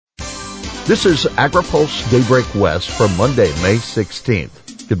This is AgriPulse Daybreak West for Monday, May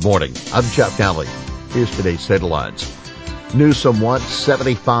 16th. Good morning. I'm Jeff Alley. Here's today's headlines. Newsom wants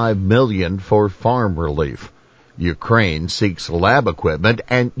 $75 million for farm relief. Ukraine seeks lab equipment,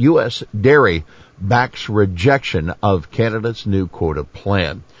 and U.S. dairy backs rejection of Canada's new quota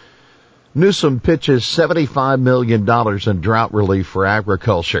plan. Newsom pitches $75 million in drought relief for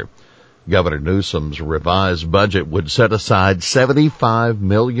agriculture. Governor Newsom's revised budget would set aside $75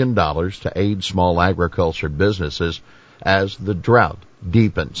 million to aid small agriculture businesses as the drought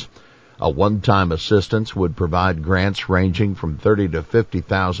deepens. A one-time assistance would provide grants ranging from $30,000 to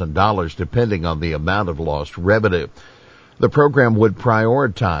 $50,000 depending on the amount of lost revenue. The program would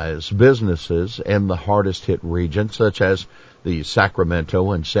prioritize businesses in the hardest hit regions such as the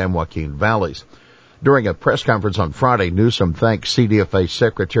Sacramento and San Joaquin valleys. During a press conference on Friday, Newsom thanked CDFA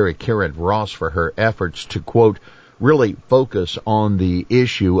Secretary Karen Ross for her efforts to, quote, really focus on the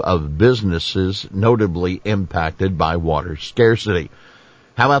issue of businesses notably impacted by water scarcity.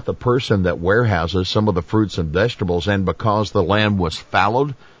 How about the person that warehouses some of the fruits and vegetables and because the land was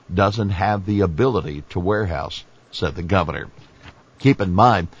fallowed doesn't have the ability to warehouse, said the governor. Keep in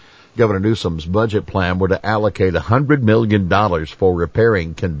mind, Governor Newsom's budget plan were to allocate $100 million for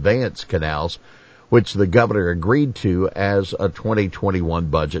repairing conveyance canals, which the governor agreed to as a 2021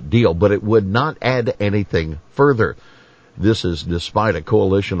 budget deal, but it would not add anything further. This is despite a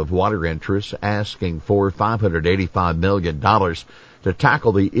coalition of water interests asking for $585 million to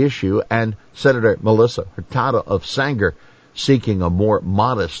tackle the issue, and Senator Melissa Hurtado of Sanger seeking a more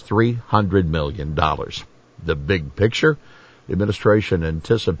modest $300 million. The big picture? The administration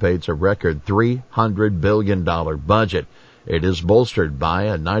anticipates a record $300 billion budget. It is bolstered by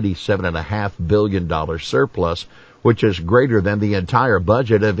a $97.5 billion surplus, which is greater than the entire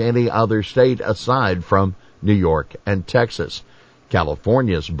budget of any other state aside from New York and Texas.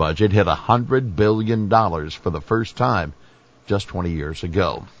 California's budget hit $100 billion for the first time just 20 years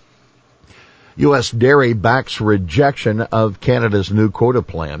ago. U.S. dairy backs rejection of Canada's new quota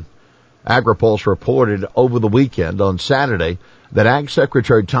plan. AgriPulse reported over the weekend on Saturday that Ag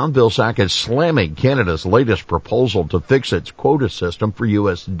Secretary Tom Vilsack is slamming Canada's latest proposal to fix its quota system for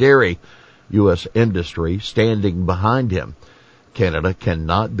U.S. dairy, U.S. industry standing behind him. Canada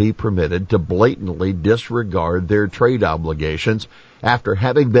cannot be permitted to blatantly disregard their trade obligations after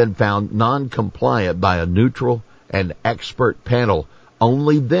having been found non-compliant by a neutral and expert panel,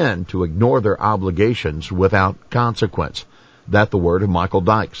 only then to ignore their obligations without consequence. That the word of Michael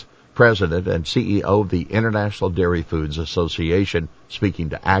Dykes, President and CEO of the International Dairy Foods Association, speaking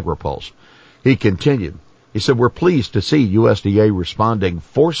to AgriPulse. He continued, he said, we're pleased to see USDA responding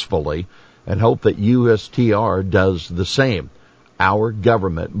forcefully and hope that USTR does the same. Our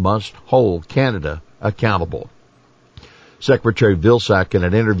government must hold Canada accountable. Secretary Vilsack, in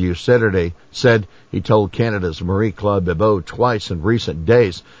an interview Saturday, said he told Canada's Marie-Claude Bibeau twice in recent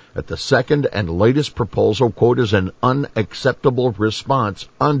days that the second and latest proposal, quote, is an unacceptable response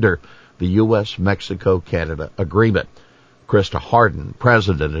under the U.S.-Mexico-Canada agreement. Krista Harden,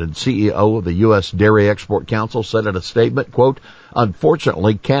 President and CEO of the U.S. Dairy Export Council, said in a statement, quote,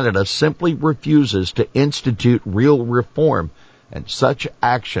 unfortunately, Canada simply refuses to institute real reform, and such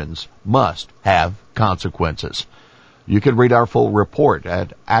actions must have consequences. You can read our full report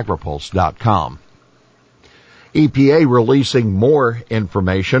at agripulse.com. EPA releasing more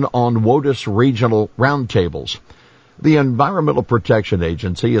information on WOTUS regional roundtables. The Environmental Protection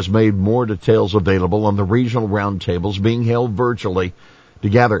Agency has made more details available on the regional roundtables being held virtually to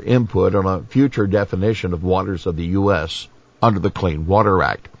gather input on a future definition of waters of the U.S. under the Clean Water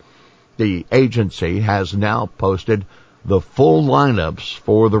Act. The agency has now posted the full lineups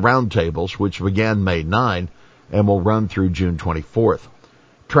for the roundtables, which began May 9 and will run through June 24th.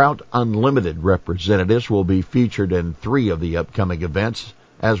 Trout Unlimited representatives will be featured in 3 of the upcoming events,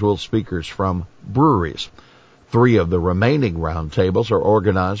 as will speakers from breweries. 3 of the remaining roundtables are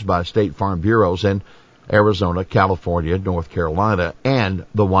organized by state farm bureaus in Arizona, California, North Carolina, and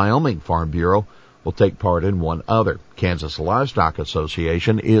the Wyoming Farm Bureau will take part in 1 other. Kansas Livestock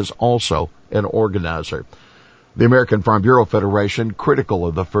Association is also an organizer. The American Farm Bureau Federation critical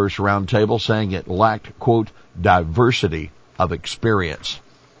of the first roundtable, saying it lacked, quote, diversity of experience.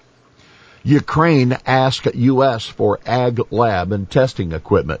 Ukraine asked U.S. for ag lab and testing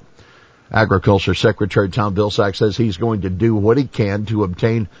equipment. Agriculture Secretary Tom Vilsack says he's going to do what he can to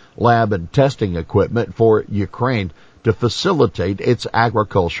obtain lab and testing equipment for Ukraine to facilitate its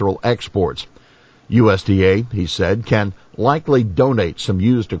agricultural exports. USDA, he said, can likely donate some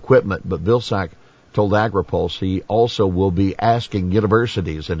used equipment, but Vilsack told AgriPulse he also will be asking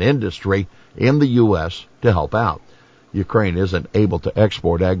universities and industry in the U.S. to help out. Ukraine isn't able to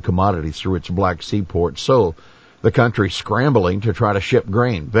export ag commodities through its Black Sea ports, so the country's scrambling to try to ship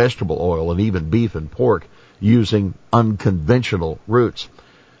grain, vegetable oil, and even beef and pork using unconventional routes.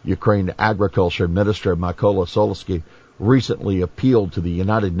 Ukraine Agriculture Minister Mykola Solsky recently appealed to the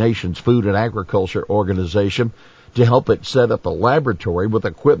United Nations Food and Agriculture Organization to help it set up a laboratory with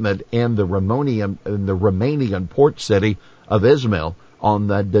equipment in the Romanian port city of Izmail on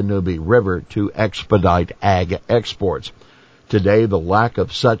the Danube River to expedite ag exports. Today, the lack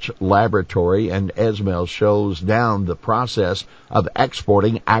of such laboratory in Izmail shows down the process of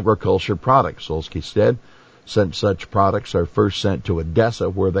exporting agriculture products, Solsky said, since such products are first sent to Odessa,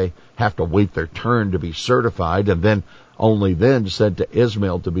 where they have to wait their turn to be certified and then only then sent to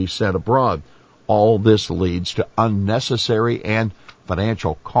Izmail to be sent abroad. All this leads to unnecessary and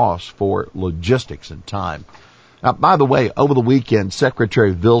financial costs for logistics and time. Now, by the way, over the weekend,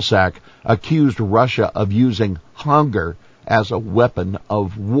 Secretary Vilsack accused Russia of using hunger as a weapon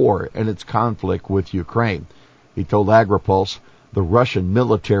of war in its conflict with Ukraine. He told AgriPulse the Russian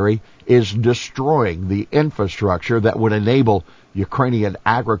military is destroying the infrastructure that would enable Ukrainian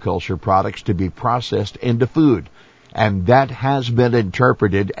agriculture products to be processed into food, and that has been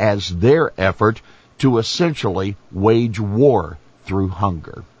interpreted as their effort to essentially wage war through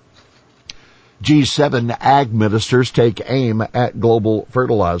hunger. G7 ag ministers take aim at global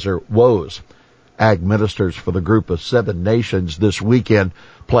fertilizer woes. Ag ministers for the group of 7 nations this weekend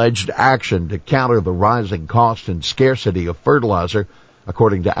pledged action to counter the rising cost and scarcity of fertilizer,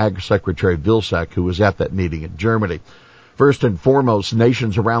 according to Ag Secretary Vilsack, who was at that meeting in Germany. First and foremost,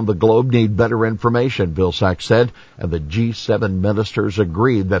 nations around the globe need better information, Vilsack said, and the G7 ministers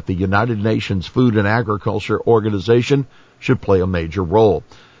agreed that the United Nations Food and Agriculture Organization should play a major role.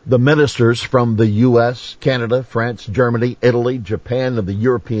 The ministers from the U.S., Canada, France, Germany, Italy, Japan, and the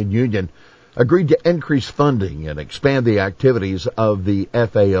European Union agreed to increase funding and expand the activities of the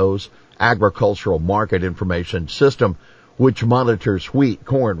FAO's Agricultural Market Information System, which monitors wheat,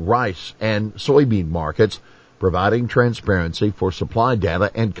 corn, rice, and soybean markets, providing transparency for supply data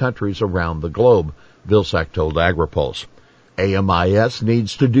in countries around the globe, Vilsack told AgriPulse. AMIS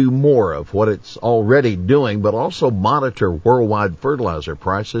needs to do more of what it's already doing, but also monitor worldwide fertilizer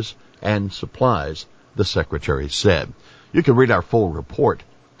prices and supplies, the secretary said. You can read our full report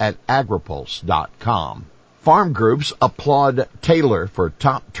at agripulse.com. Farm groups applaud Taylor for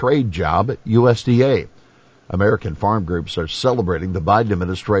top trade job at USDA. American farm groups are celebrating the Biden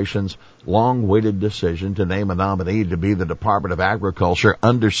administration's long-awaited decision to name a nominee to be the Department of Agriculture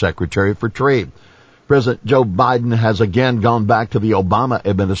Undersecretary for Trade. President Joe Biden has again gone back to the Obama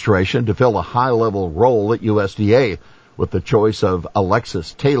administration to fill a high-level role at USDA with the choice of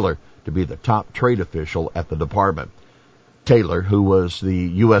Alexis Taylor to be the top trade official at the department. Taylor, who was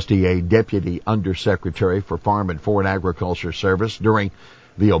the USDA Deputy Undersecretary for Farm and Foreign Agriculture Service during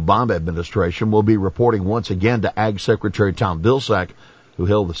the Obama administration, will be reporting once again to Ag Secretary Tom Vilsack, who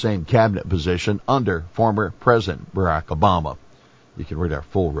held the same cabinet position under former President Barack Obama. You can read our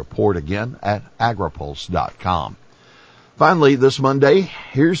full report again at agripulse.com. Finally, this Monday,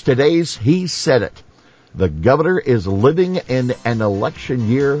 here's today's He Said It. The governor is living in an election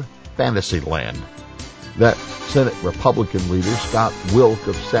year fantasy land. That Senate Republican leader, Scott Wilk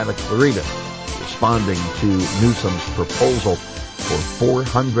of Santa Clarita, responding to Newsom's proposal for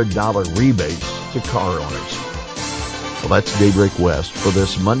 $400 rebates to car owners. Well, that's Daybreak West for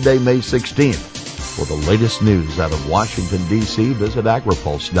this Monday, May 16th. For the latest news out of Washington, D.C., visit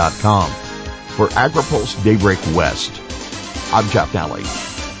agripulse.com. For AgriPulse Daybreak West, I'm Jeff Nally.